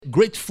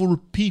grateful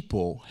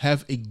people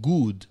have a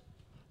good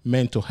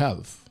mental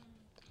health.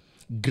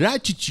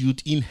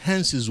 Gratitude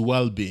enhances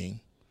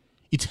well-being.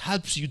 It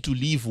helps you to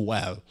live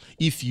well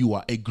if you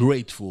are a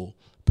grateful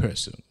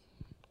person.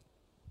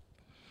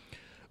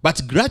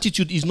 But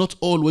gratitude is not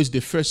always the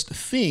first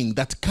thing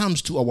that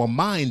comes to our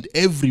mind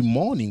every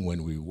morning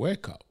when we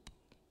wake up.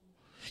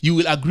 You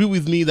will agree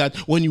with me that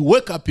when you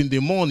wake up in the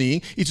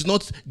morning, it's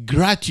not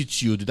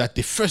gratitude that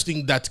the first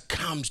thing that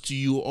comes to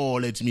you, oh,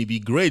 let me be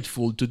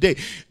grateful today.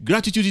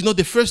 Gratitude is not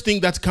the first thing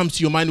that comes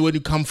to your mind when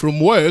you come from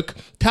work,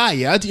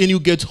 tired, and you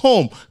get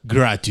home.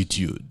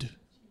 Gratitude.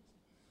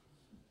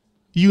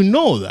 You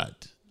know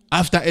that.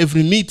 After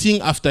every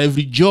meeting, after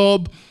every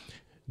job,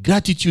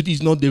 gratitude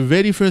is not the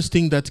very first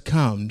thing that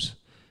comes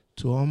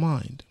to our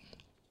mind.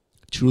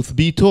 Truth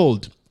be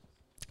told,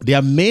 there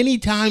are many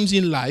times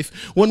in life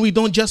when we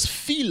don't just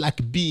feel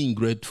like being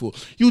grateful.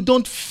 You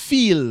don't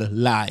feel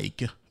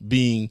like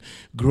being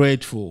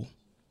grateful.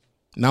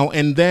 Now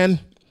and then,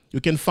 you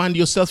can find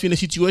yourself in a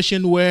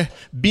situation where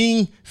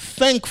being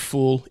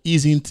thankful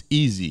isn't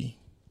easy.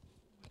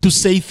 To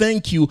say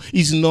thank you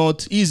is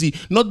not easy.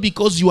 Not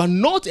because you are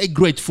not a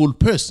grateful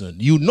person.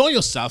 You know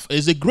yourself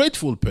as a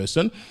grateful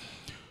person.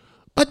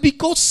 But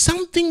because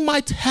something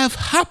might have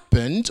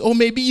happened or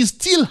maybe is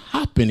still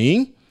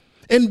happening,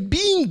 and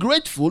being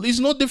grateful is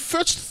not the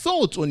first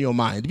thought on your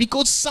mind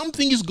because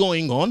something is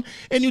going on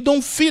and you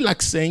don't feel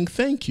like saying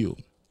thank you.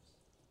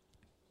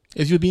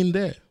 Have you been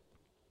there?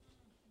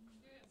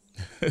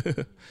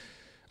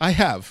 I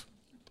have.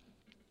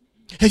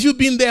 Have you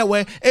been there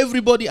where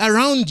everybody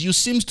around you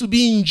seems to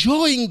be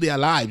enjoying their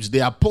lives?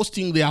 They are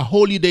posting their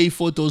holiday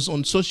photos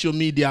on social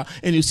media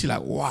and you see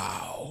like,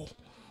 wow,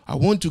 I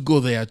want to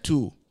go there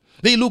too.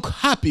 They look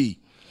happy,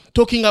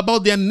 talking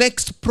about their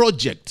next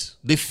project.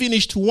 They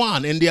finished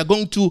one and they are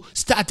going to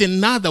start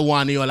another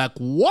one. And you're like,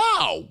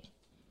 wow,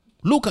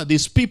 look at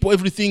these people.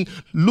 Everything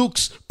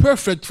looks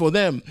perfect for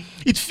them.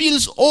 It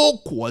feels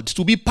awkward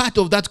to be part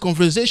of that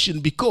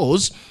conversation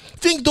because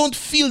things don't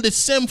feel the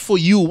same for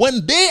you.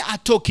 When they are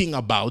talking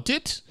about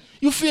it,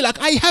 you feel like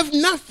I have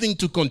nothing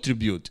to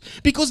contribute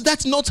because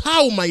that's not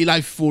how my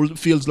life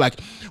feels like.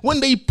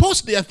 When they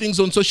post their things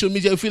on social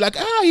media, you feel like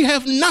I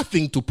have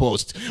nothing to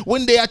post.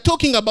 When they are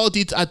talking about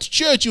it at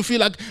church, you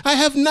feel like I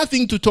have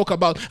nothing to talk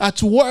about.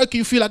 At work,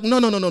 you feel like no,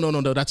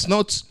 that's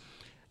not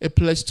a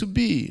place to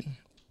be.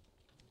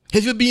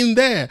 Have you been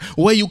there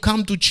where you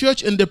come to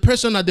church and the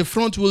person at the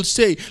front will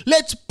say,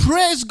 let's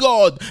praise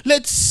God,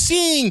 let's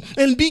sing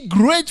and be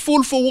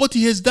grateful for what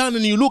he has done,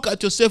 and you look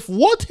at yourself,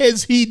 what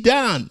has he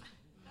done?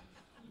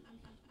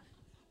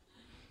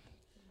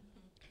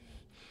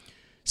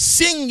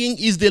 Singing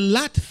is the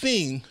last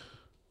thing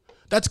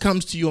that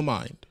comes to your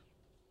mind.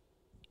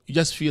 You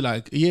just feel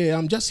like, yeah,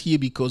 I'm just here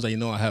because I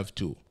know I have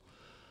to.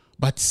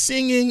 But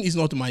singing is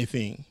not my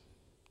thing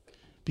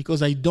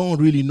because I don't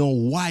really know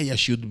why I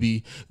should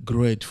be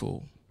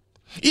grateful.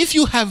 If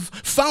you have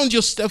found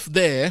yourself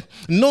there,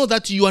 know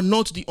that you are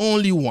not the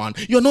only one.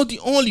 You're not the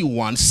only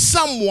one.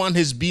 Someone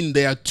has been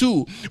there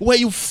too, where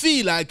you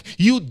feel like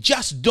you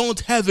just don't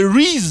have a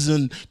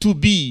reason to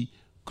be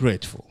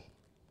grateful.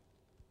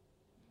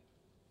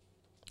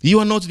 You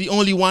are not the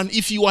only one.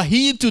 If you are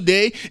here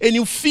today and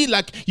you feel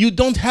like you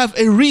don't have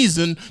a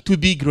reason to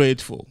be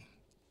grateful,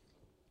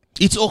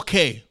 it's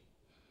okay.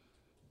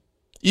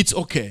 It's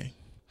okay.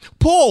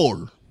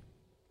 Paul,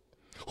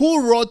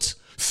 who wrote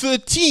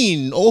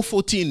 13 or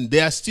 14,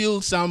 there are still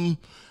some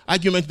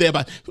argument there,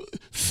 but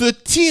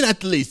 13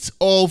 at least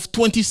of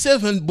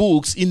 27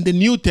 books in the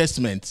New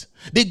Testament.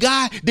 The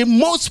guy, the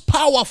most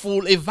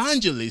powerful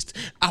evangelist,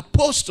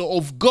 apostle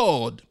of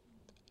God,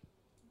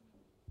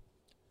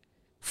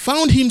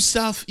 found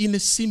himself in a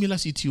similar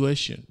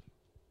situation,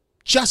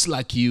 just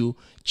like you,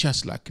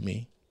 just like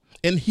me.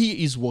 And here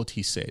is what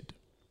he said.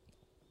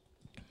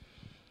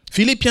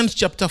 Philippians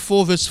chapter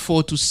 4, verse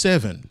 4 to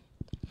 7.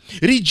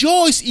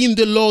 Rejoice in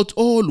the Lord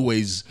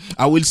always.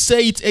 I will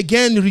say it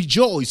again,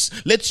 rejoice.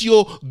 Let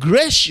your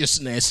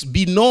graciousness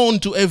be known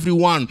to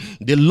everyone.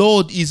 The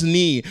Lord is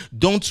near.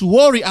 Don't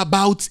worry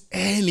about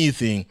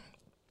anything.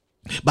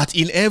 But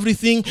in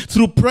everything,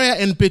 through prayer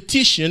and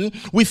petition,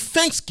 with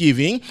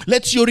thanksgiving,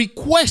 let your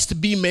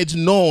request be made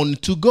known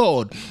to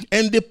God.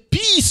 And the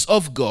peace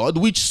of God,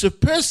 which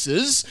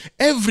surpasses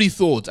every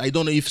thought. I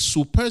don't know if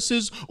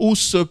surpasses or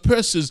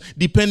surpasses,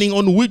 depending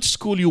on which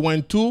school you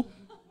went to.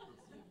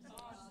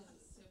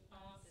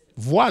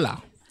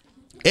 Voila.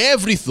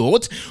 Every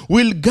thought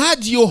will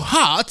guard your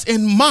heart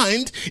and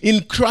mind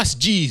in Christ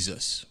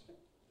Jesus.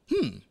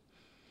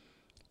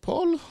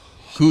 Paul,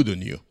 good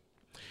on you.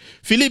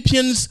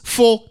 Philippians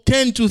 4,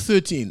 10 to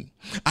 13.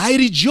 I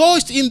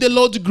rejoiced in the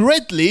Lord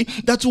greatly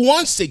that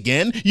once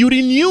again you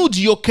renewed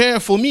your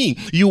care for me.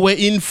 You were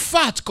in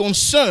fact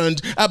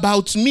concerned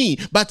about me,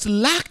 but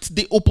lacked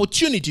the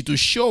opportunity to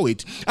show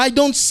it. I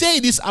don't say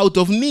this out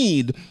of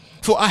need,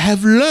 for I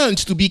have learned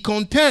to be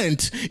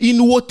content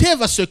in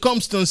whatever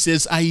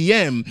circumstances I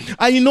am.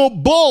 I know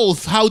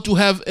both how to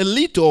have a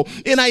little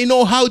and I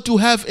know how to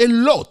have a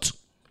lot.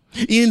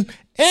 In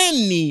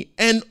any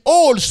and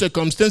all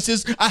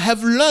circumstances, I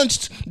have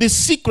learned the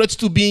secret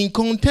to being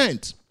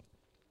content.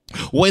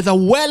 Whether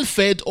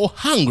well-fed or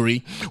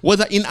hungry,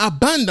 whether in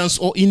abundance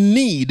or in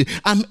need,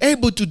 I'm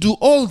able to do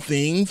all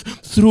things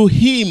through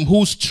him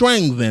who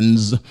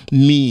strengthens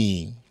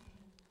me.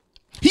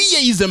 Here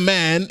is a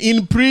man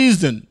in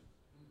prison.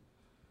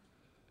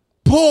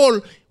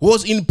 Paul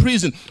was in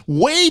prison,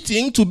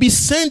 waiting to be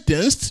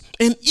sentenced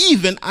and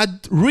even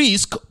at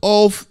risk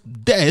of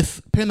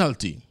death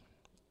penalty.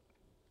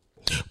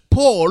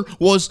 Paul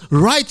was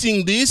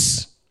writing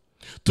this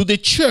to the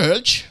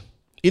church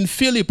in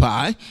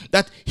Philippi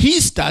that he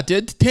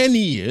started 10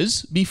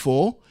 years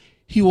before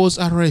he was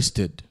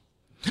arrested.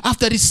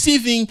 After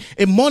receiving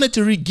a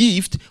monetary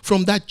gift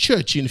from that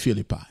church in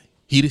Philippi,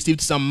 he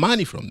received some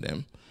money from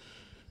them,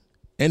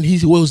 and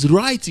he was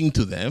writing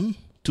to them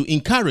to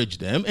encourage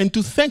them and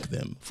to thank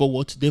them for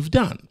what they've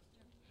done.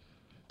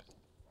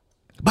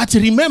 But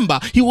remember,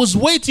 he was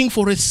waiting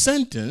for a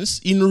sentence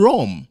in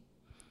Rome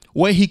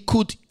where he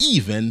could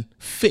even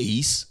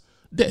face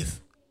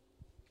death.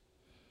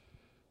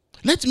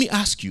 Let me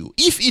ask you,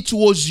 if it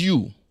was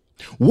you,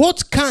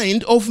 what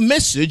kind of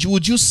message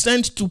would you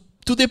send to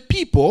the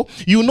people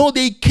you know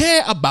they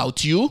care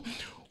about you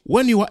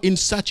when you are in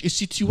such a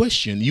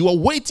situation? You are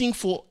waiting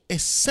for a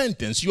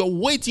sentence. You are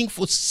waiting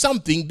for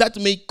something that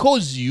may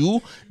cause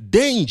you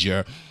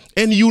danger.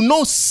 And you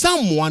know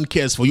someone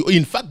cares for you.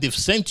 In fact, they've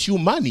sent you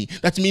money.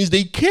 That means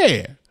they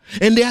care.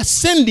 And they are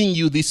sending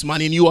you this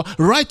money and you are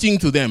writing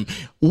to them.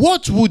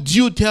 What would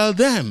you tell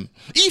them?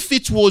 If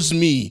it was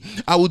me,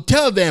 I would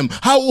tell them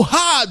how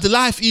hard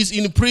life is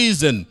in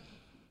prison.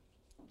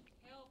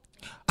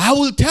 I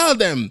will tell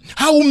them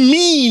how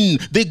mean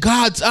the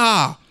guards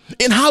are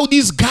and how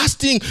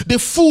disgusting the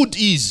food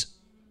is.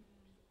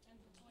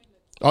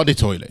 Or the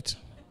toilet.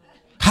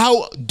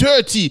 How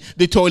dirty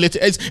the toilet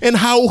is and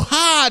how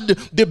hard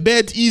the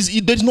bed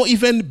is. There's not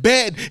even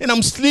bed and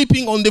I'm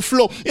sleeping on the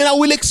floor. And I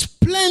will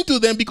explain to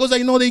them because I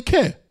know they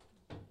care.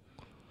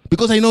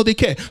 Because I know they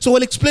care. So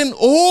I'll explain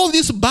all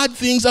these bad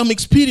things I'm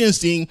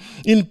experiencing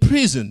in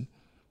prison.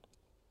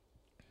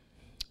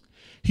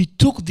 He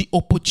took the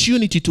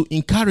opportunity to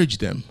encourage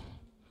them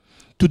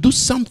to do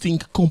something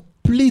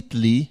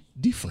completely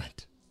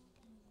different.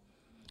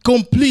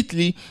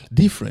 Completely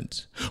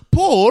different.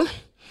 Paul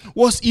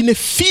was in a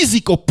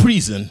physical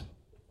prison,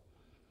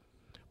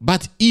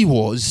 but he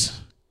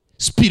was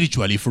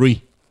spiritually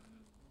free.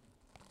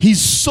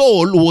 His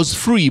soul was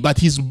free, but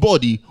his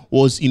body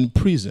was in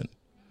prison.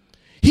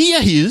 Here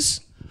he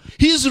is.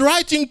 He's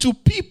writing to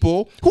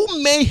people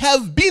who may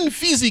have been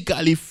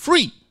physically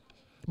free,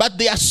 but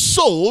their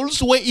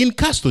souls were in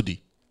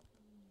custody.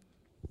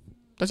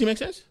 Does it make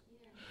sense?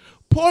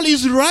 Paul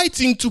is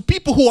writing to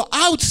people who are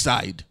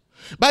outside,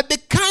 but the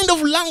kind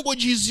of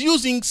language he's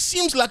using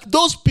seems like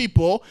those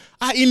people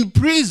are in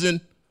prison.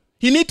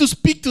 He needs to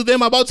speak to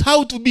them about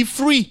how to be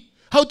free,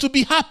 how to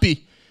be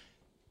happy.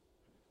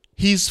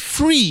 He's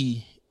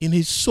free in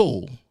his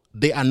soul.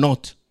 They are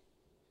not.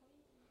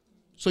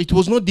 So it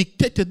was not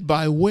dictated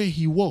by where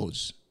he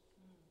was.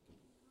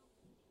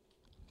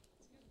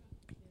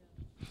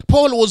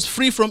 Paul was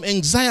free from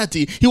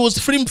anxiety. He was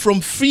free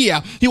from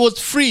fear. He was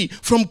free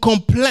from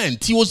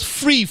complaint. He was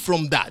free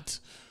from that.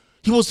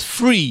 He was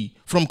free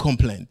from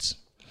complaint.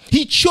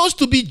 He chose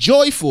to be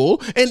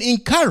joyful and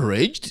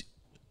encouraged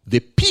the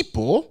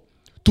people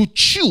to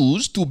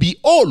choose to be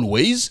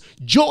always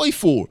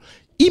joyful.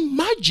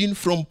 Imagine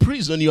from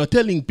prison you are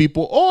telling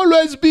people,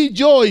 always be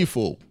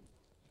joyful.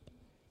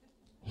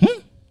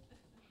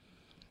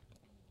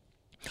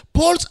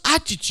 Paul's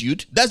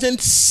attitude doesn't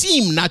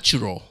seem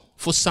natural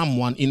for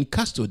someone in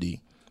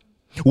custody,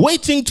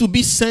 waiting to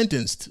be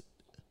sentenced.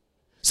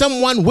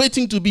 Someone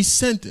waiting to be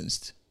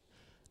sentenced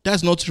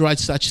does not write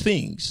such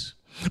things.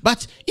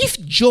 But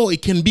if joy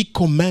can be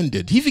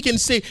commanded, if he can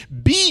say,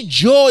 be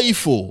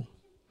joyful,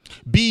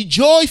 be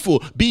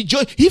joyful, be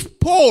joy.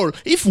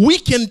 If we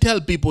can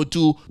tell people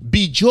to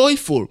be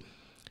joyful,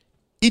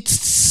 it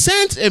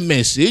sends a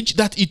message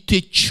that it's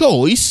a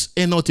choice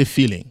and not a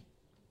feeling.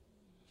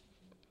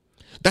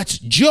 That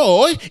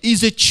joy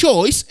is a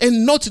choice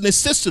and not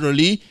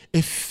necessarily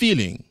a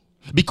feeling.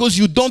 Because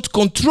you don't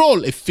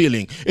control a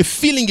feeling. A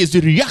feeling is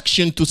a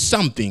reaction to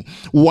something,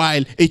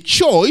 while a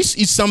choice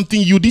is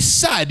something you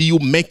decide, you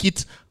make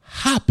it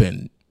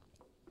happen.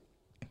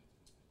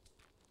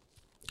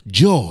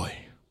 Joy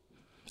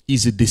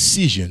is a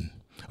decision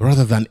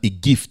rather than a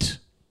gift.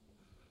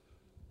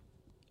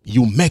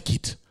 You make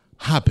it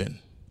happen.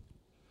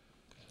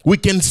 We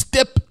can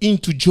step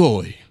into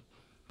joy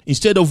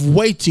instead of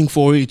waiting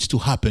for it to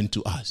happen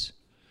to us.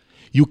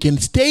 You can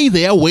stay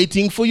there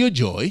waiting for your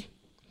joy.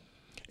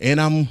 And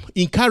I'm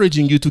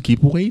encouraging you to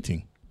keep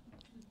waiting.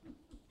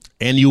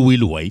 And you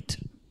will wait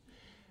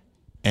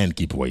and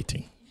keep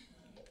waiting.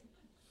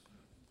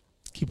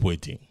 Keep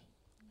waiting.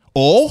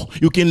 Or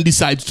you can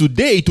decide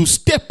today to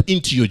step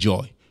into your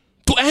joy,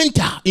 to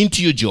enter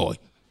into your joy.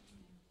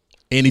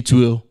 And it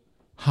will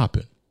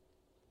happen.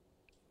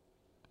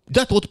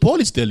 That's what Paul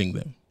is telling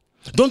them.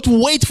 Don't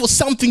wait for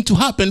something to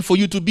happen for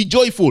you to be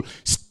joyful.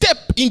 Step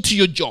into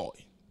your joy.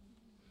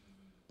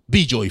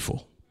 Be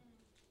joyful.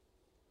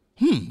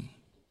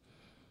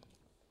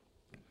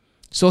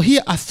 So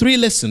here are 3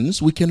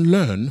 lessons we can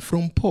learn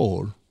from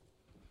Paul.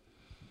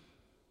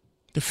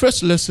 The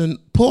first lesson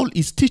Paul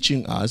is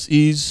teaching us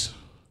is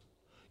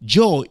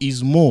joy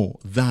is more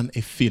than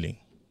a feeling.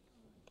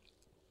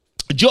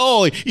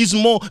 Joy is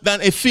more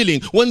than a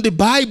feeling. When the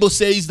Bible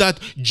says that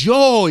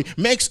joy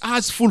makes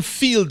us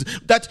fulfilled,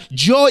 that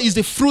joy is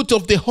the fruit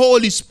of the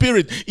Holy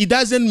Spirit, it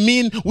doesn't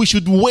mean we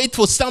should wait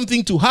for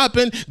something to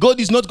happen. God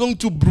is not going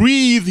to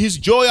breathe his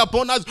joy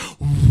upon us.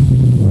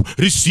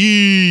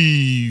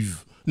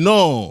 Receive.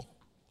 No,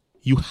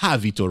 you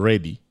have it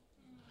already.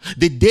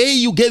 The day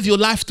you gave your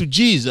life to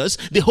Jesus,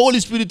 the Holy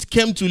Spirit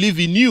came to live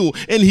in you,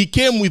 and he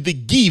came with the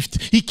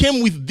gift. He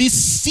came with this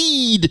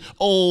seed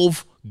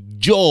of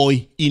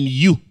joy in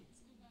you.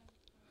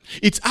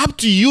 It's up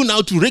to you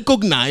now to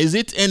recognize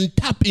it and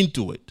tap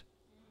into it.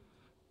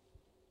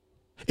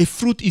 A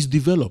fruit is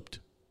developed.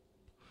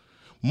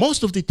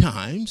 Most of the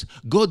times,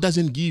 God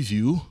doesn't give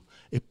you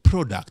a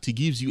product. He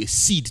gives you a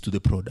seed to the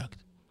product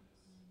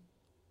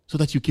so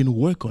that you can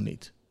work on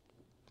it.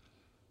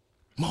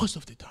 Most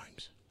of the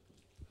times.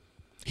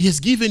 He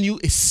has given you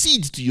a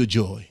seed to your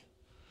joy.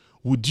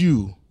 Would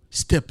you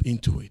step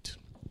into it?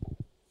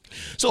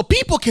 So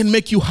people can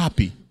make you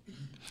happy,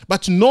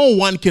 but no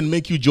one can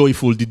make you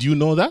joyful. Did you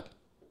know that?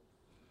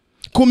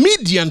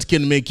 Comedians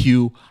can make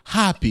you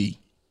happy,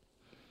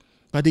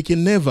 but they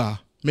can never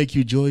make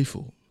you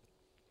joyful.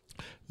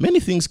 Many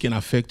things can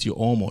affect your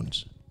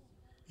hormones.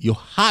 Your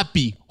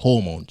happy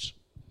hormones.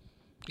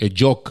 A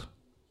joke,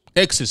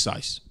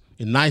 exercise,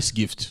 a nice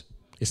gift,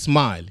 a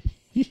smile.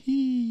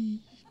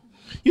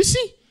 You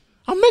see,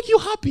 I'll make you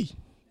happy.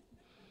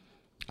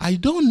 I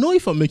don't know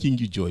if I'm making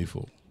you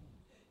joyful.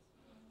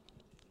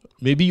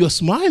 Maybe you're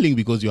smiling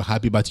because you're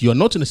happy, but you're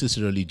not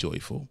necessarily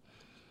joyful.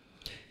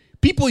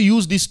 People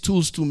use these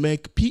tools to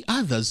make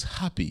others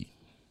happy.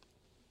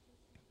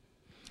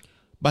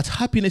 But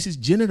happiness is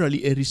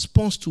generally a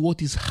response to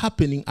what is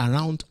happening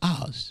around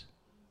us.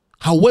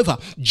 However,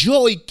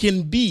 joy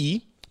can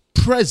be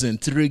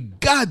present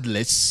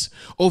regardless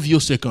of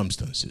your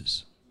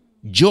circumstances.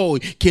 Joy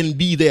can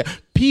be there.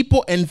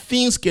 People and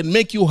things can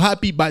make you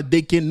happy, but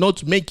they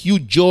cannot make you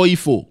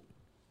joyful.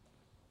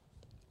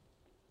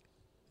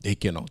 They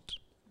cannot.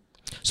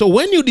 So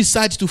when you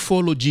decide to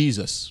follow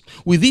Jesus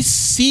with this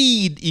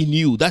seed in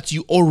you that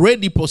you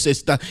already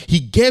possess, that he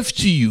gave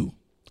to you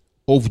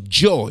of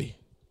joy,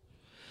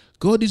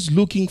 God is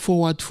looking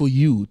forward for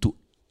you to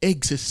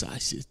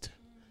exercise it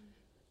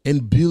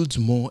and build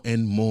more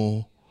and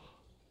more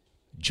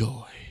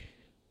joy.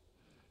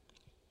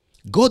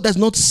 God does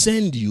not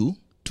send you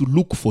to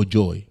look for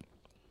joy.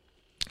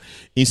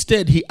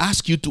 Instead, he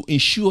asks you to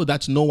ensure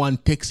that no one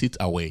takes it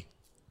away.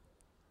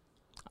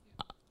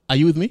 Are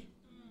you with me?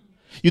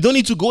 You don't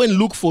need to go and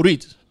look for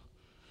it.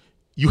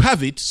 You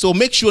have it, so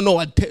make sure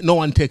no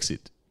one takes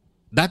it.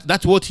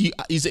 That's what he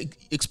is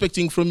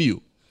expecting from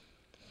you.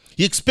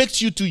 He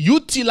expects you to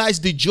utilize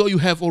the joy you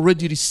have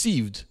already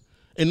received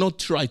and not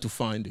try to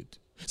find it.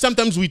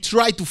 Sometimes we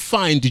try to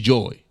find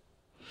joy.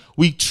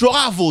 We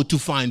travel to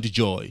find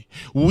joy.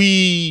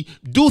 We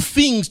do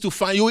things to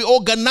find, we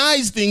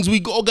organize things.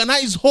 We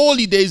organize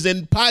holidays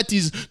and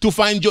parties to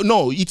find joy.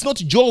 No, it's not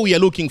joy we are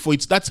looking for.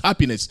 That's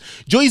happiness.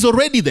 Joy is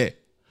already there.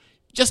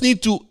 Just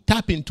need to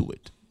tap into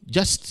it.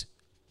 Just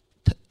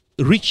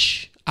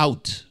reach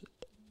out.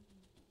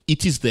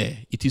 It is there.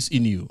 It is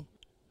in you.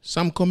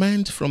 Some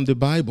comments from the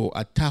Bible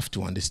are tough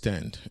to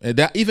understand.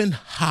 They're even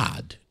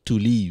hard to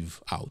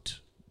live out.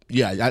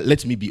 Yeah,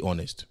 let me be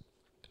honest.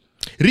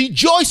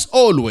 Rejoice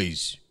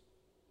always.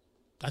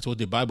 That's what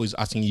the Bible is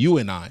asking you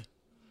and I.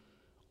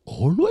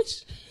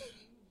 Always?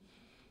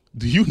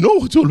 Do you know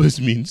what always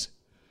means?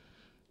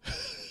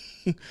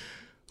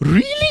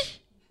 Really?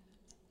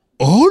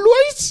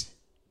 Always?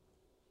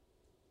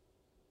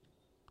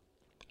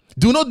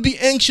 Do not be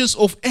anxious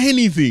of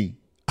anything.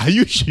 Are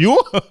you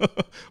sure?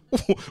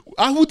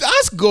 I would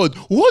ask God,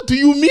 what do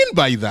you mean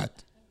by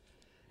that?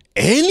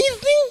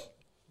 Anything?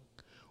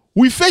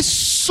 We face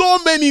so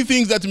many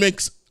things that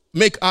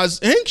make us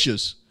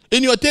anxious.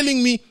 And you are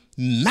telling me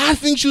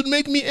nothing should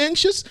make me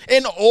anxious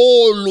and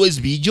always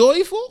be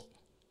joyful?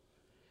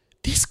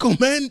 This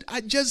command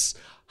I just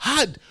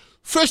had.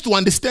 First, to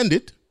understand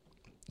it.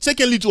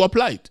 Secondly, to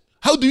apply it.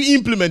 How do you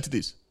implement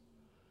this?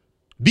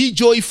 Be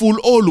joyful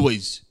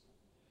always.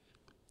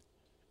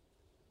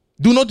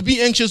 Do not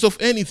be anxious of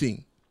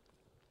anything.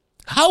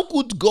 How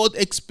could God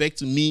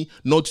expect me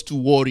not to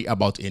worry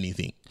about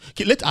anything?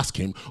 Okay, let's ask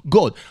him.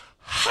 God,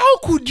 how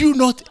could you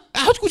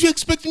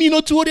expect me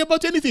not to worry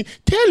about anything?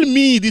 Tell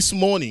me this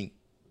morning.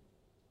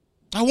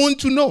 I want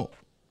to know.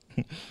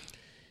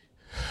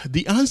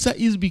 The answer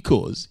is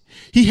because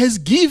he has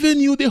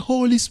given you the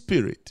Holy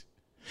Spirit.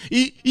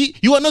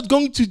 You are not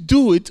going to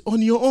do it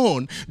on your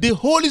own. The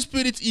Holy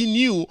Spirit in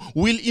you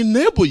will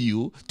enable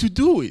you to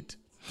do it.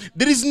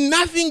 There is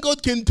nothing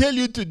God can tell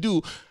you to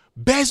do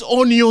based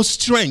on your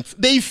strength.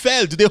 They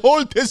failed. The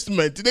Old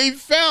Testament, they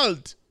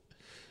failed.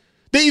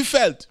 They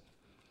failed.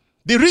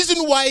 The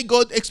reason why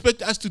God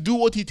expects us to do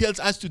what he tells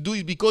us to do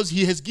is because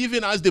he has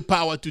given us the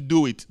power to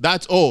do it.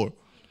 That's all.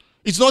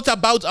 It's not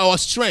about our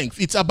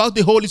strength. It's about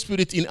the Holy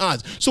Spirit in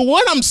us. So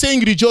when I'm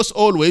saying rejoice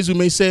always, we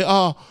may say,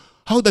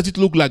 how does it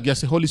look like?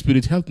 Just the Holy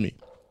Spirit help me.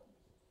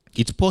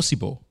 It's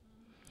possible.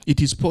 It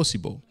is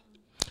possible.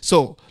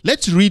 So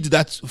let's read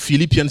that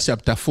Philippians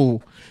chapter 4,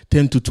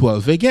 10 to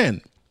 12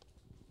 again.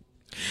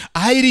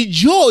 I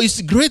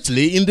rejoice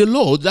greatly in the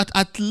Lord that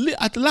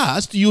at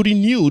last you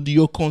renewed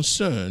your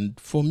concern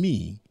for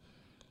me.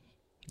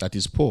 That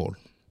is Paul.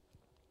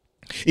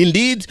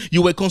 Indeed,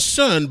 you were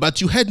concerned, but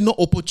you had no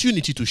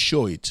opportunity to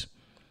show it.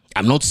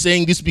 I'm not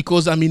saying this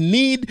because I'm in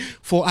need,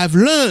 for I've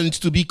learned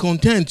to be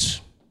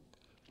content.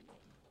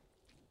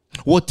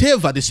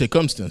 Whatever the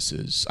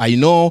circumstances, I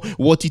know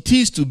what it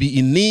is to be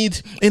in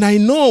need, and I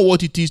know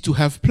what it is to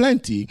have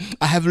plenty.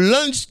 I have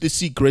learned the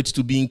secret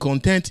to being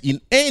content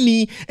in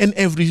any and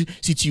every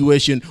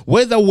situation,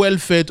 whether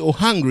well-fed or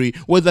hungry,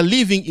 whether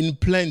living in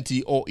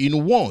plenty or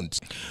in want.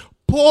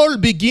 Paul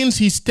begins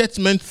his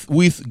statement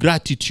with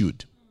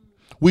gratitude,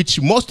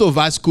 which most of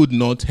us could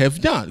not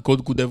have done,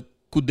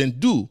 couldn't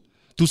do.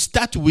 To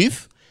start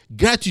with,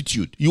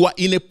 gratitude. You are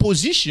in a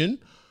position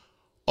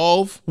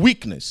of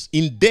weakness,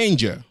 in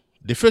danger.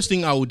 The first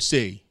thing I would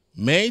say,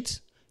 mate,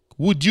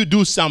 would you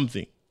do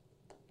something?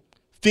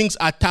 Things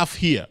are tough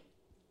here.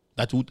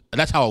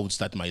 That's how I would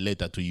start my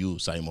letter to you,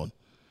 Simon.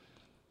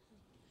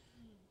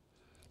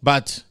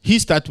 But he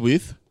starts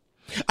with,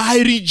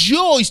 I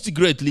rejoiced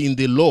greatly in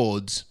the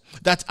Lord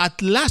that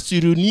at last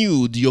you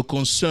renewed your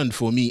concern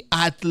for me.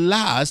 At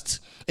last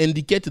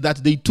indicated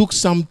that they took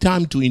some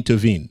time to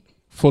intervene.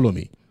 Follow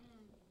me.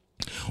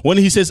 When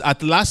he says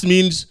at last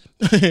means,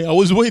 I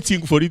was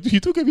waiting for it.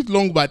 It took a bit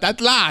long, but at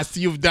last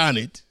you've done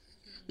it.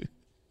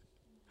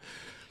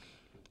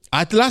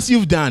 At last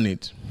you've done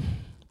it.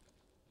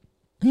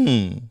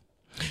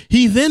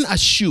 He then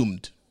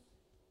assumes,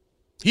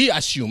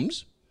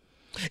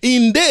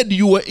 indeed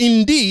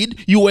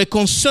you were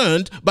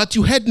concerned, but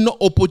you had no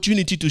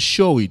opportunity to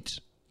show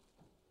it.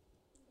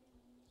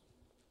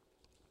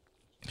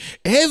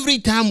 Every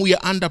time we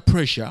are under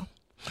pressure,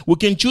 we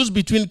can choose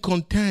between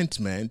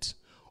contentment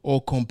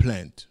or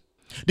complaint.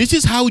 This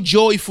is how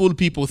joyful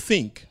people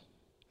think.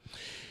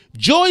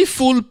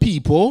 Joyful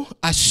people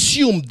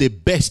assume the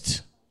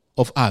best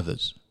of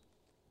others.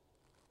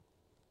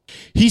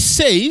 He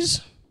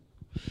says,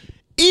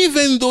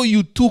 even though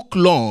you took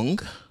long,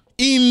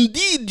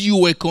 indeed you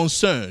were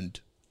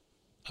concerned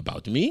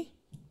about me,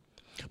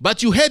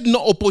 but you had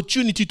no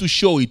opportunity to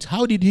show it.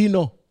 How did he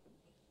know?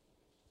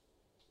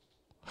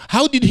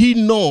 How did he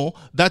know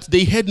that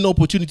they had no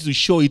opportunity to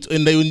show it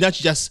and they were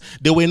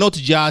not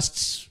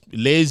just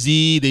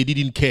lazy, they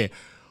didn't care?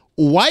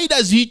 Why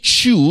does he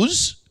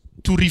choose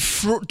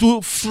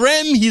to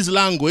frame his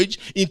language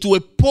into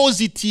a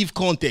positive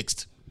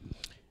context?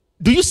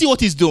 Do you see what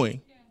he's doing?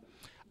 Yeah.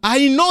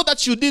 I know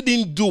that you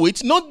didn't do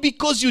it, not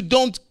because you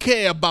don't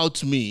care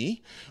about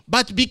me,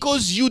 but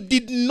because you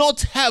did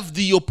not have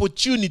the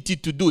opportunity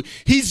to do it.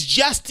 He's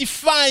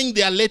justifying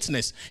their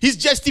lateness. He's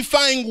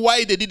justifying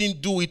why they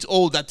didn't do it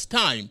all that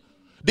time.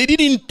 They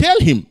didn't tell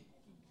him.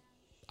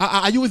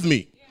 Are you with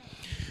me?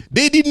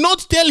 They did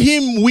not tell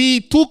him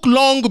we took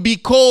long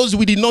because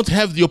we did not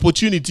have the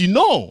opportunity.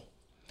 No.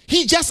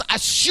 He just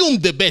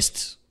assumed the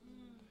best.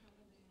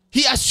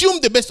 He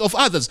assumed the best of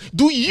others.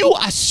 Do you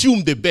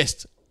assume the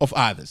best of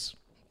others?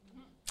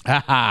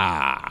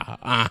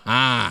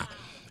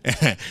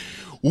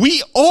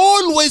 We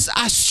always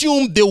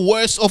assume the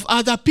worst of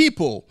other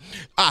people.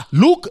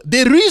 Look,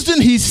 the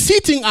reason he's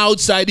sitting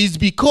outside is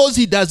because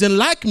he doesn't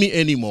like me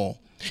anymore.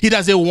 He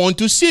doesn't want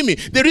to see me.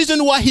 The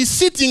reason why he's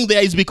sitting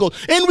there is because,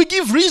 and we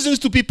give reasons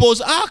to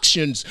people's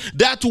actions.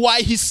 That's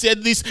why he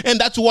said this, and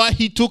that's why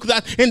he took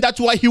that, and that's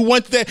why he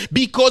went there,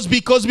 because.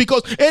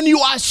 And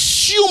you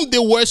assume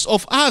the worst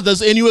of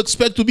others, and you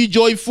expect to be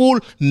joyful?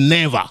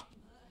 Never.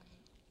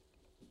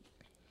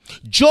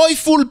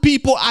 Joyful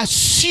people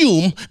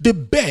assume the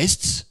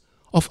best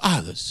of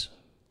others.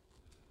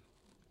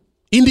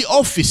 In the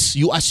office,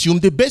 you assume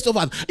the best of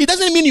others. It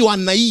doesn't mean you are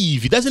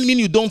naive. It doesn't mean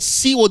you don't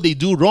see what they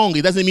do wrong.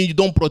 It doesn't mean you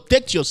don't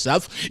protect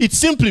yourself. It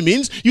simply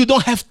means you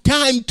don't have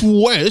time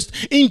to waste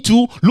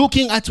into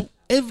looking at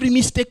every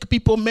mistake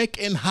people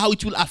make and how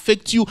it will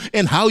affect you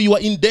and how you are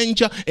in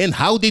danger and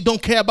how they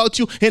don't care about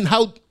you and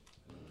how...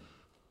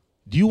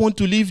 Do you want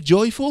to live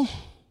joyful?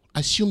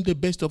 Assume the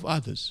best of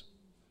others.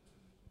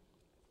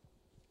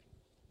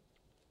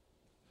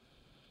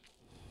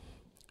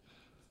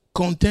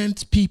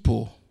 Content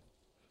people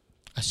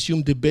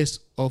assume the best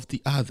of the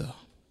other.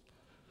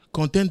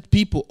 Content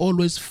people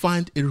always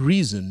find a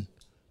reason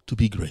to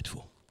be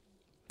grateful.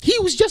 He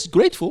was just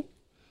grateful.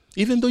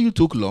 Even though you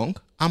took long,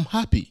 I'm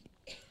happy.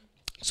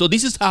 So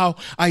this is how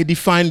I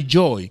define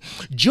joy.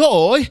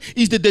 Joy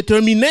is the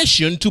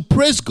determination to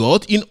praise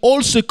God in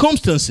all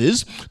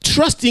circumstances,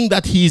 trusting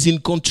that He is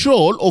in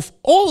control of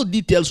all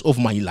details of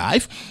my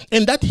life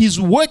and that He's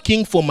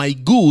working for my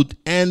good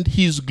and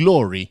His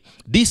glory.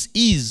 This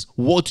is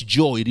what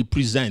joy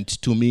represents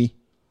to me.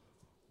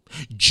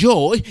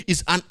 Joy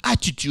is an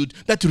attitude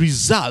that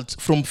results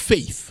from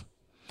faith.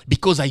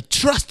 Because I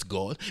trust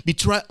God,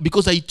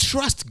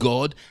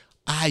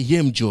 I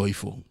am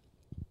joyful.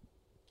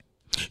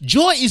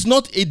 Joy is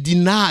not a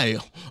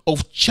denial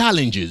of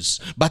challenges,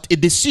 but a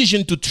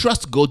decision to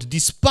trust God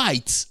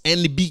despite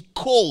and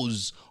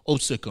because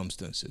of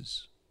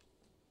circumstances.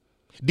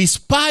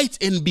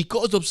 Despite and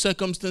because of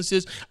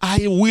circumstances,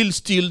 I will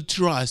still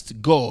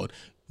trust God.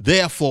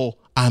 Therefore,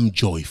 I'm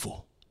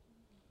joyful.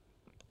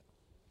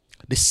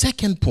 The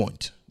second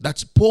point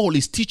that Paul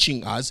is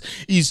teaching us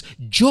is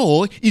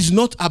joy is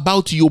not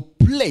about your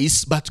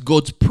place, but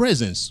God's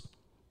presence.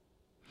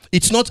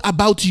 It's not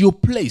about your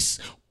place.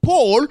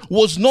 Paul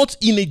was not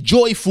in a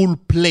joyful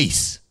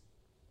place.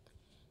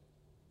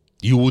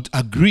 You would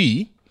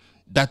agree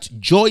that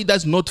joy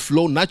does not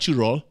flow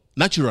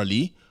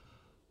naturally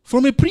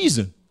from a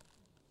prison.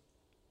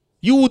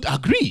 You would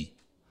agree.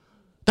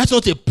 That's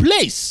not a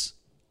place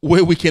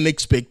where we can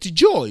expect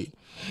joy.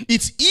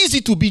 It's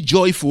easy to be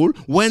joyful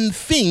when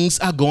things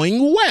are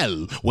going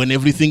well, when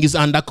everything is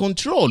under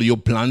control, your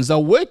plans are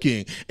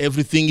working,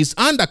 everything is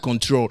under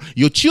control,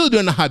 your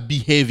children are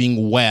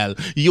behaving well,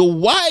 your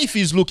wife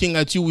is looking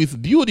at you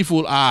with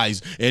beautiful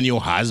eyes, and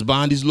your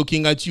husband is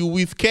looking at you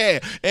with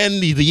care.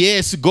 And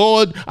yes,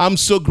 God, I'm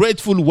so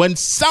grateful. When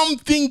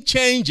something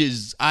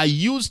changes, are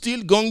you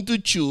still going to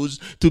choose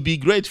to be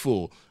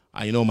grateful?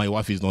 I know my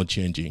wife is not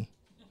changing,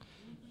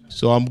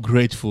 so I'm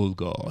grateful,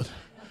 God.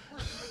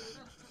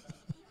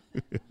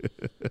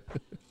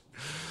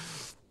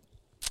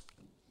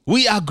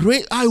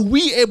 Are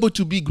we able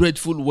to be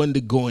grateful when the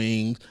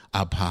going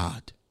are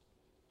hard?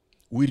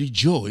 We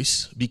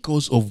rejoice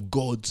because of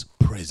God's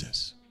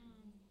presence.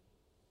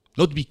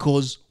 Not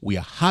because we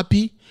are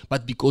happy,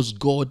 but because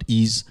God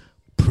is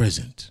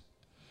present.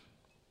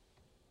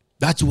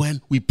 That's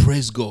when we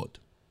praise God.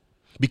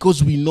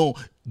 Because we know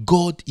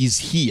God is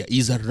here,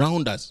 is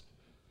around us.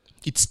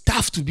 It's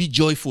tough to be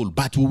joyful,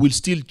 but we will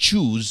still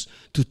choose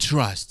to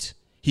trust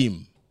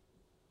Him.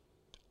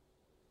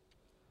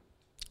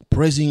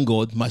 Praising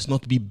God must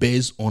not be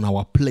based on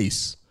our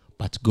place,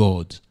 but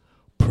God's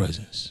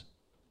presence.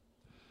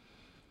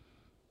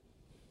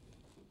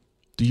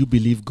 Do you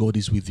believe God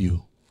is with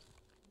you?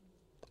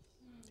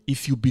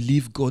 If you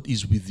believe God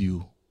is with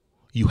you,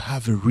 you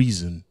have a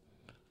reason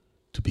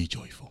to be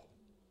joyful.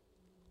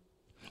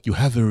 You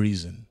have a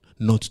reason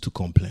not to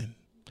complain.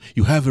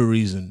 You have a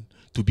reason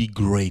to be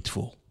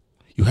grateful.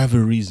 You have a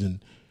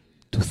reason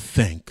to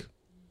thank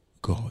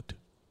God.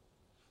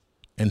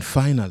 And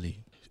finally,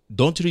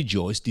 don't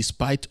rejoice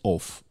despite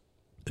of.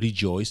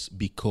 Rejoice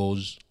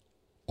because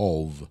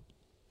of.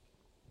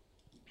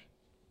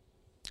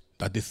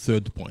 That's the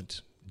third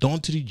point.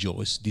 Don't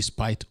rejoice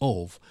despite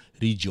of.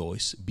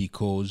 Rejoice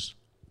because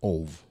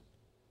of.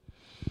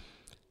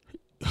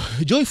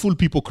 Joyful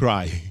people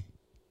cry.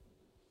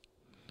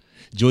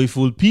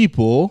 Joyful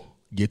people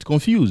get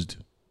confused.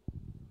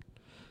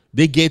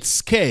 They get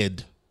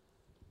scared.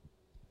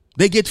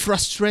 They get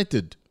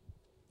frustrated.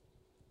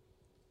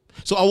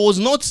 So I was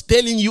not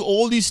telling you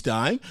all this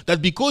time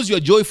that because you're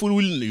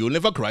joyful, you'll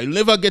never cry, you'll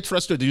never get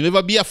frustrated, you'll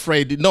never be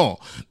afraid. No,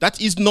 that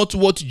is not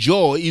what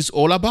joy is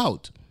all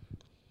about.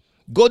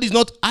 God is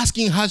not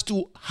asking us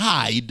to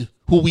hide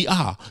who we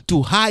are,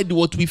 to hide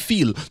what we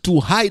feel,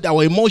 to hide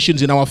our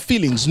emotions and our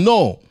feelings.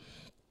 No.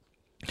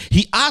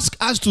 He asks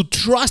us to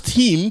trust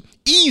Him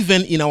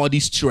even in our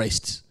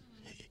distress,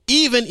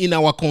 even in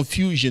our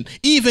confusion,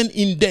 even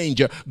in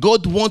danger.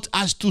 God wants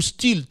us to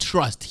still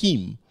trust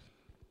Him.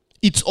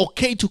 It's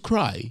okay to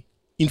cry.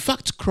 In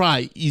fact,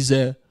 cry is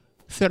a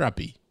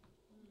therapy.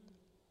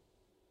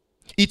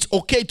 It's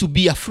okay to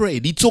be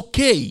afraid. It's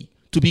okay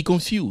to be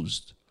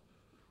confused.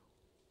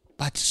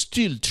 But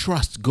still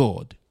trust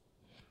God.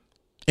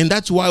 And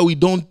that's why we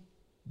don't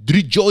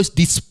rejoice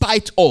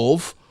despite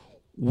of.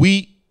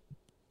 We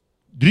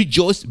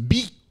rejoice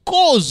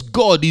because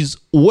God is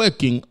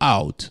working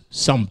out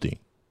something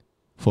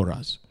for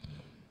us.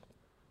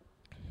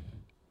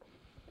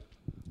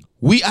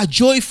 We are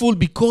joyful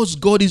because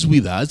God is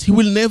with us. He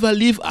will never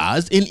leave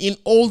us. And in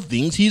all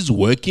things, He's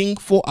working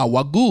for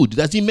our good.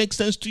 Does it make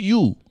sense to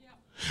you? Yeah.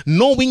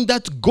 Knowing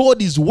that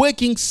God is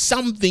working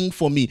something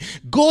for me.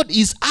 God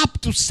is up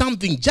to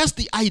something. Just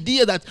the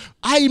idea that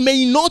I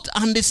may not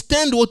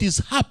understand what is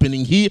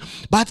happening here,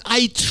 but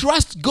I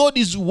trust God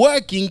is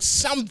working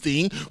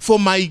something for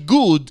my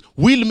good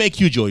will make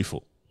you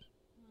joyful.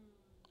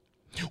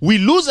 We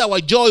lose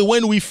our joy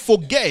when we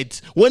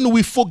forget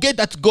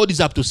that God is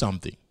up to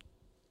something.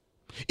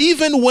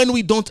 Even when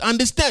we don't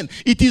understand.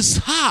 It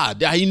is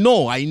hard. I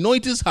know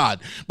it is hard.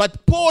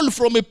 But Paul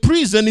from a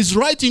prison is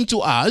writing to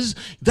us.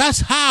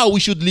 That's how we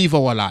should live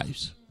our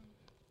lives.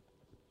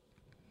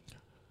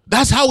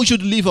 That's how we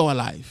should live our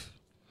life.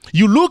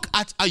 You look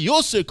at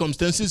your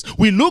circumstances.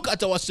 We look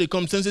at our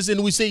circumstances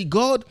and we say,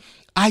 God,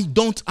 I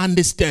don't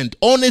understand.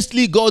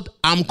 Honestly, God,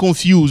 I'm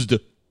confused.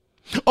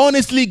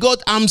 Honestly,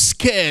 God, I'm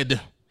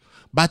scared.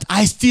 But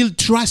I still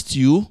trust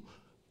you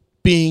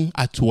being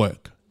at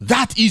work.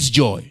 That is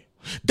joy.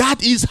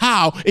 That is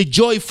how a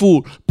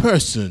joyful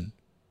person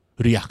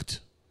reacts.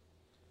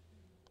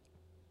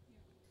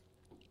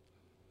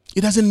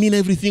 It doesn't mean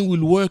everything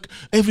will work.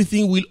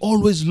 Everything will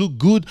always look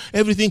good.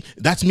 Everything,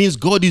 that means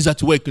God is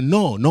at work.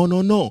 No.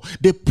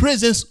 The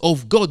presence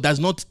of God does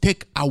not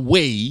take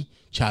away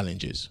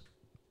challenges.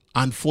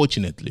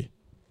 Unfortunately.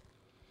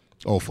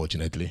 Or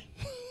fortunately.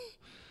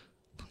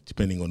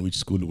 Depending on which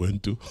school you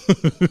went to.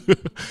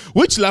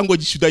 Which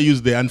language should I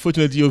use there?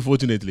 Unfortunately or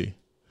fortunately?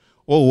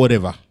 Or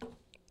whatever.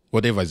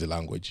 Whatever is the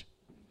language.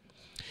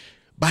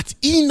 But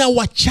in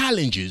our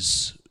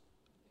challenges,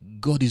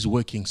 God is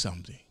working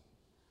something.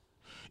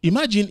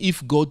 Imagine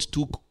if God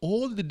took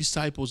all the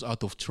disciples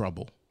out of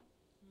trouble.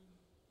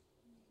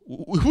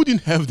 We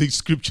wouldn't have the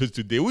scriptures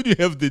today. We wouldn't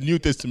have the New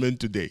Testament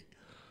today.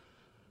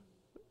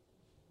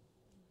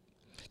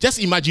 Just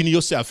imagine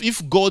yourself.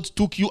 If God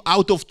took you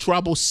out of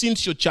trouble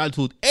since your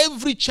childhood,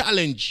 every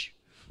challenge,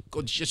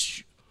 God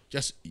just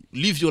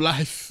live your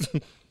life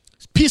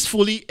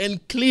peacefully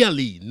and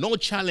clearly. No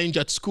challenge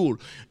at school.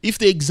 If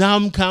the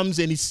exam comes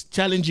and it's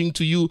challenging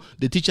to you,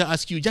 the teacher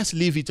asks you, just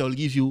leave it, I'll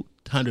give you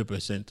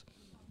 100%.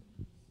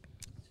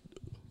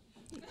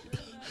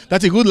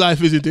 That's a good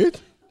life, isn't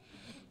it?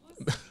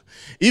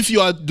 If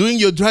you are doing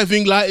your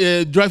driving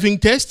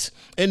test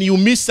and you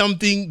miss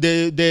something,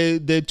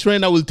 the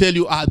trainer will tell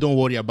you, don't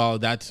worry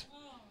about that.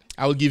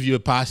 I will give you a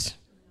pass.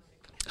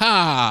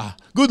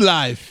 Good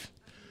life.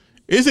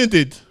 Isn't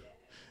it?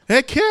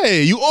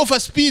 Okay, you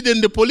overspeed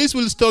and the police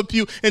will stop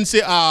you and say,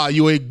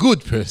 you're a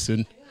good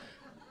person.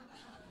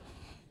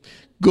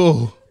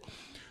 Go.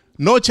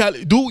 No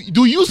challenge. Do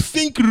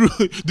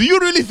you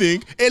really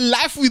think a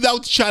life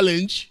without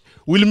challenge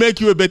will make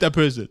you a better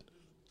person?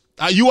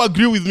 You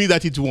agree with me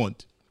that it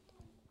won't?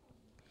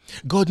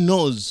 God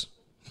knows.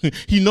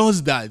 He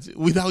knows that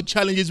without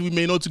challenges we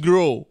may not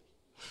grow.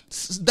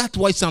 That's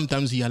why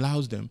sometimes he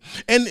allows them.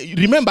 And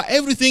remember,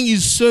 everything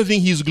is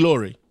serving his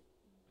glory.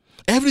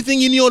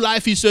 Everything in your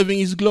life is serving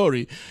his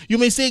glory. You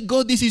may say,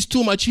 God, this is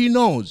too much. He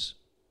knows.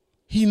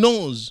 He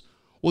knows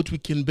what we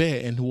can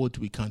bear and what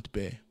we can't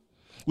bear.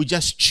 We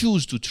just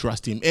choose to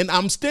trust him. And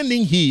I'm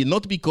standing here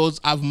not because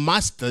I've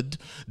mastered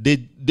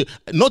the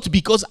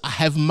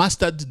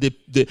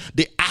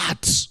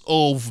arts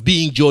of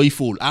being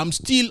joyful. I'm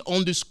still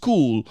on the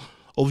school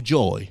of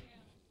joy.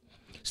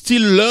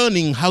 Still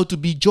learning how to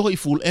be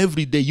joyful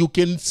every day. You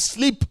can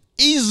slip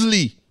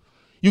easily.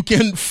 You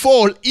can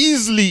fall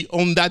easily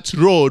on that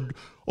road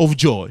of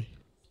joy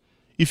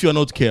if you're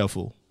not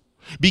careful.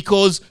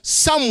 Because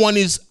someone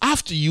is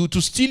after you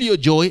to steal your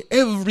joy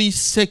every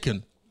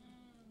second.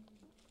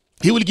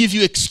 He will give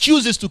you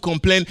excuses to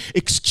complain,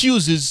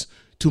 excuses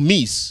to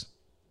miss,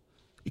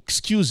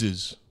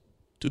 excuses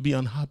to be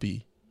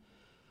unhappy.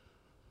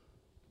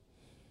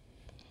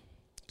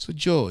 So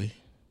joy.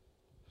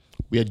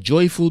 We are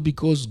joyful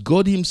because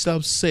God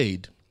himself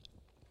said,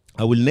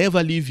 I will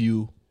never leave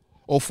you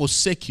or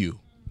forsake you.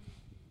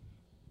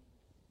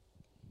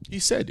 He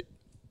said it.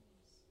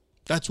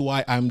 That's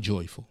why I'm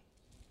joyful.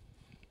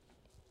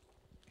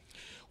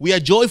 We are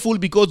joyful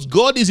because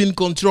God is in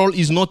control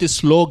is not a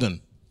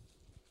slogan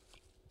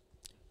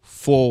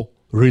for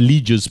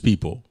religious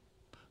people.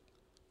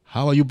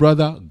 How are you,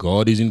 brother?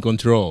 God is in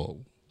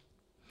control.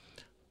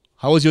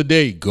 How was your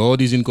day?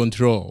 God is in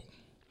control.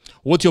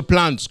 What's your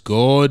plans?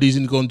 God is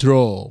in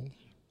control.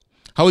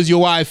 How is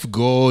your wife?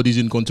 God is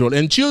in control.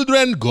 And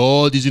children?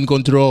 God is in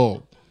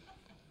control.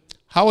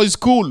 How is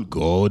school?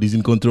 God is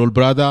in control,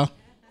 brother.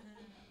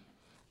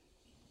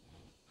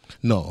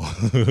 No.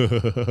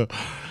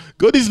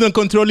 God is in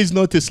control is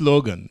not a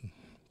slogan.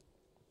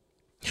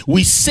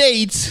 We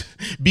say it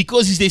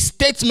because it's a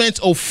statement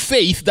of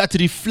faith that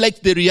reflects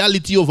the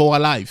reality of our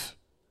life.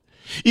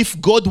 If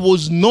God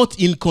was not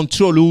in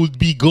control, we would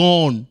be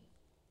gone.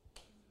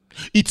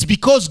 It's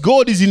because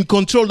God is in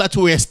control that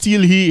we are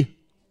still here.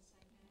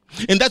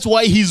 And that's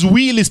why his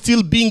will is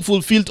still being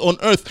fulfilled on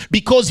earth,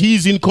 because he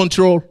is in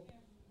control.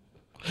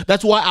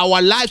 That's why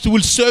our lives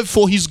will serve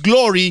for his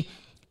glory,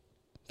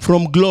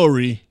 from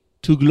glory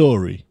to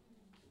glory.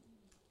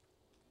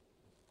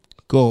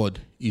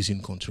 God is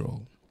in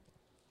control.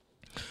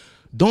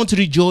 Don't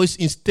rejoice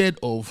instead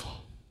of,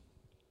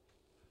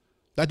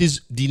 that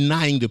is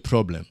denying the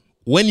problem.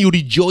 When you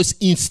rejoice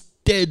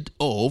instead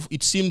of,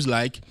 it seems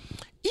like,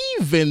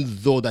 even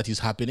though that is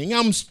happening,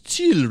 I'm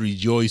still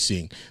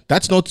rejoicing.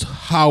 That's not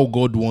how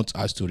God wants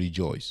us to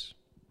rejoice.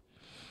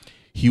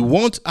 He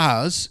wants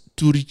us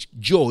to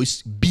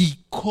rejoice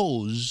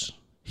because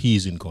he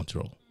is in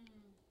control.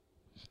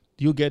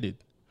 Do you get it?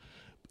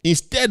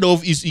 Instead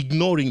of is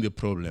ignoring the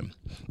problem.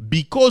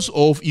 Because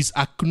of is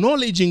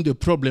acknowledging the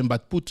problem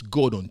but put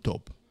God on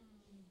top.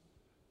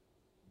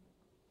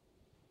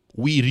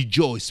 We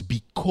rejoice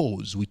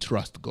because we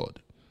trust God.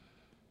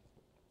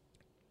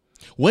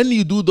 When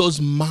you do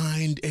those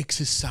mind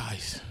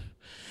exercise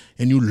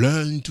and you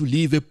learn to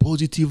live a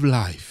positive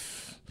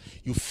life,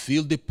 you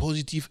feel the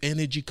positive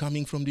energy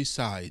coming from this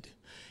side.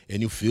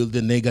 And you feel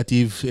the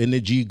negative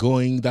energy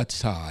going that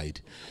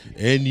side.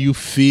 And you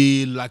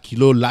feel like,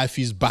 life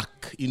is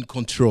back in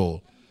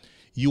control.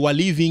 You are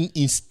living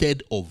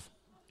instead of.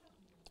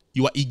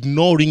 You are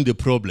ignoring the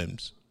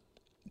problems.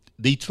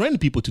 They train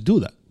people to do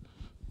that.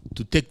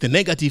 to take the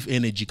negative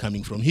energy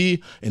coming from here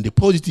and the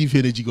positive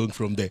energy going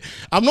from there.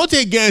 I'm not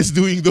against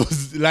doing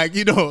those, like,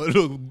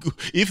 look,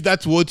 if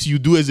that's what you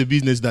do as a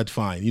business, that's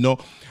fine.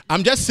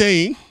 I'm just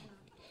saying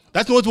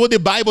that's not what the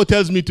Bible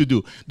tells me to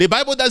do. The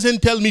Bible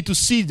doesn't tell me to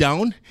sit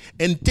down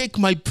and take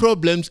my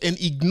problems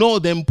and ignore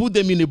them, put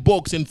them in a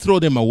box and throw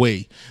them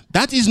away.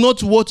 That is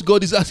not what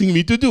God is asking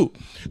me to do.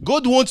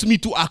 God wants me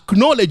to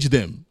acknowledge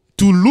them,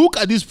 to look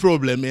at this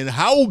problem and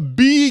how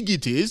big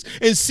it is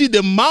and see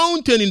the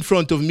mountain in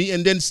front of me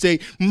and then say,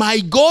 my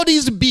God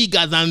is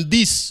bigger than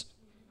this.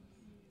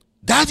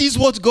 That is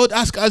what God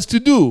asks us to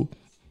do.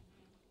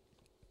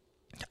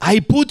 I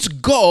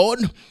put God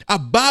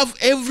above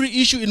every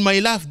issue in my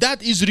life.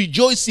 That is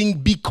rejoicing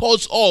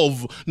because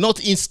of,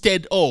 not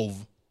instead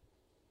of.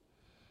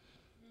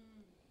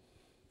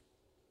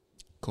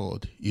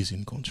 God is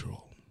in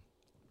control.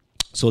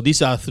 So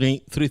these are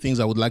three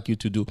things I would like you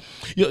to do.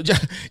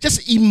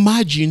 Just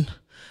imagine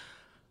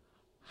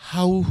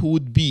how it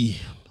would be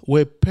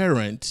where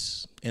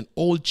parents and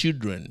all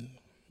children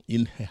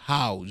in a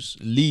house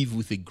live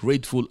with a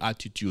grateful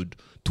attitude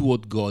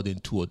toward God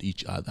and toward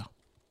each other.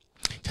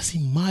 Just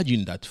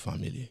imagine that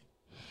family.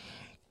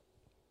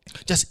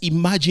 Just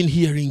imagine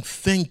hearing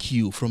thank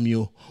you from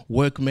your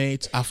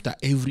workmates after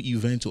every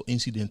event or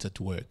incident at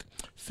work.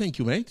 Thank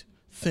you, mate.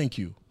 Thank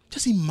you.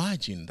 Just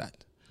imagine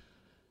that.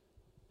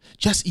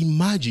 Just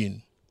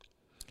imagine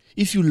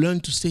if you learn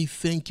to say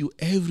thank you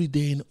every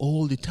day and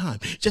all the time.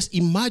 Just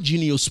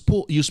imagine your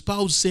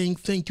spouse saying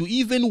thank you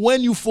even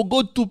when you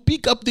forgot to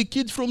pick up the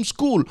kid from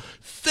school.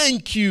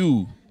 Thank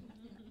you.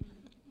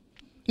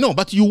 No,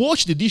 but you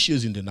wash the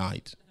dishes in the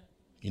night.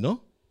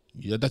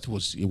 Yeah, that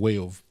was a way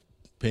of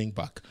paying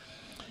back.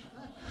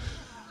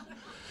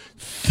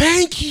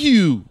 Thank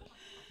you.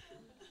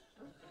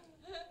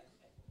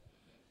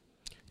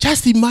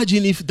 Just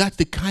imagine if that's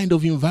the kind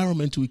of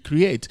environment we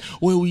create,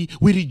 where we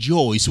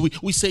rejoice,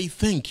 we say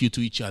thank you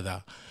to each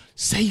other.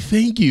 Say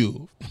thank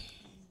you.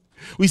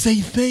 We say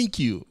thank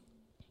you.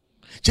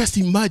 Just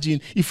imagine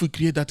if we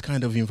create that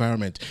kind of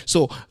environment.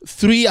 So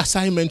 3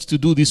 assignments to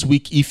do this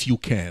week if you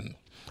can.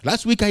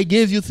 Last week I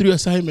gave you 3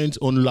 assignments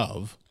on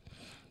love.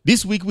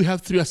 This week we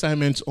have 3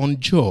 assignments on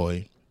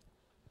joy.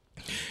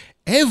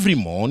 Every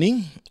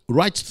morning,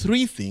 write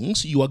 3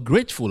 things you are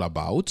grateful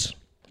about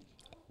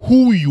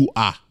who you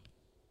are.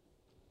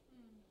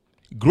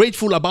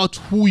 Grateful about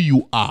who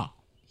you are.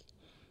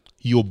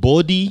 Your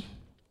body,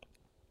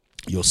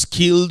 your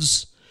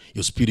skills,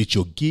 your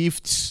spiritual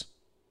gifts,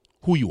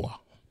 who you are.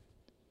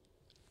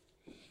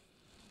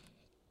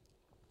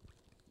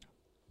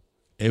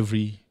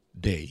 Every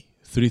day,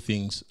 3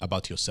 things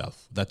about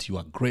yourself that you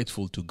are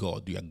grateful to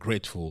God, you are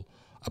grateful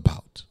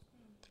about.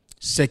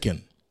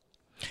 Second,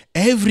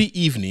 every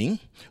evening,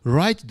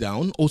 write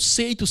down or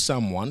say to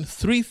someone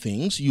 3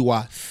 things you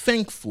are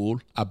thankful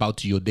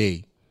about your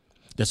day.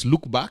 Just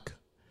look back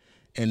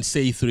and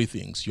say 3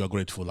 things you are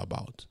grateful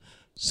about.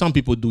 Some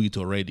people do it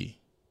already,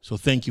 so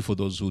thank you for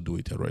those who do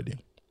it already.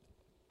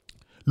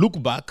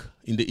 Look back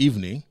in the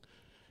evening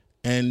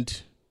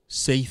and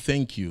say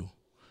thank you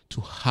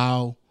to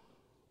how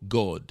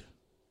God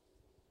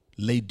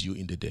led you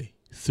in the day.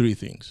 3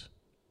 things.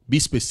 Be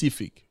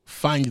specific.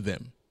 Find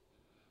them.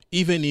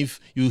 Even if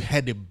you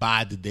had a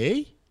bad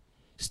day,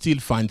 still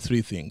find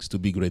 3 things to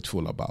be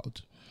grateful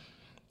about.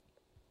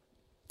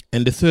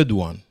 And the third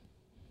one,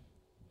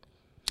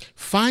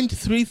 find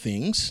 3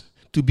 things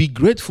to be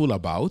grateful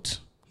about.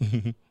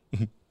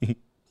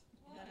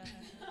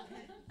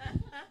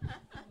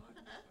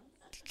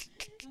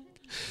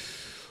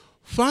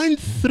 Find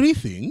 3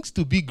 things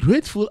to be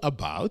grateful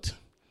about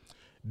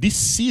this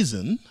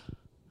season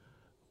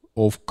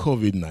of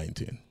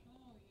COVID-19.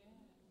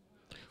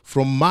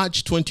 From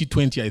March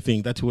 2020, I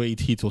think, that's where it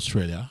hit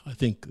Australia. I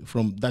think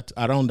from that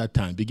around that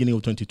time, beginning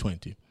of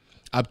 2020,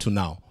 up to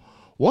now.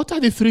 What are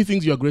the 3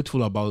 things you are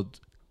grateful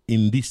about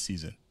in this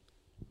season?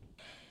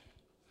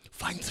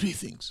 Find 3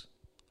 things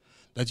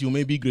that you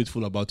may be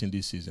grateful about in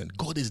this season.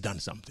 God has done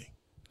something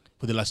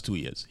for the last 2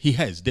 years. He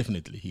has,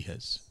 definitely he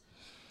has.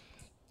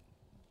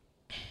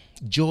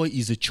 Joy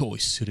is a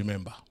choice,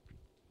 remember.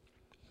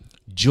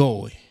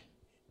 Joy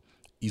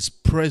is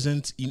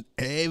present in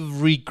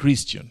every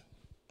Christian.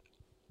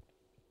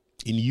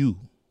 In you,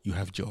 you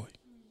have joy.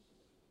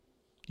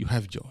 You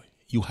have joy.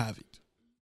 You have it.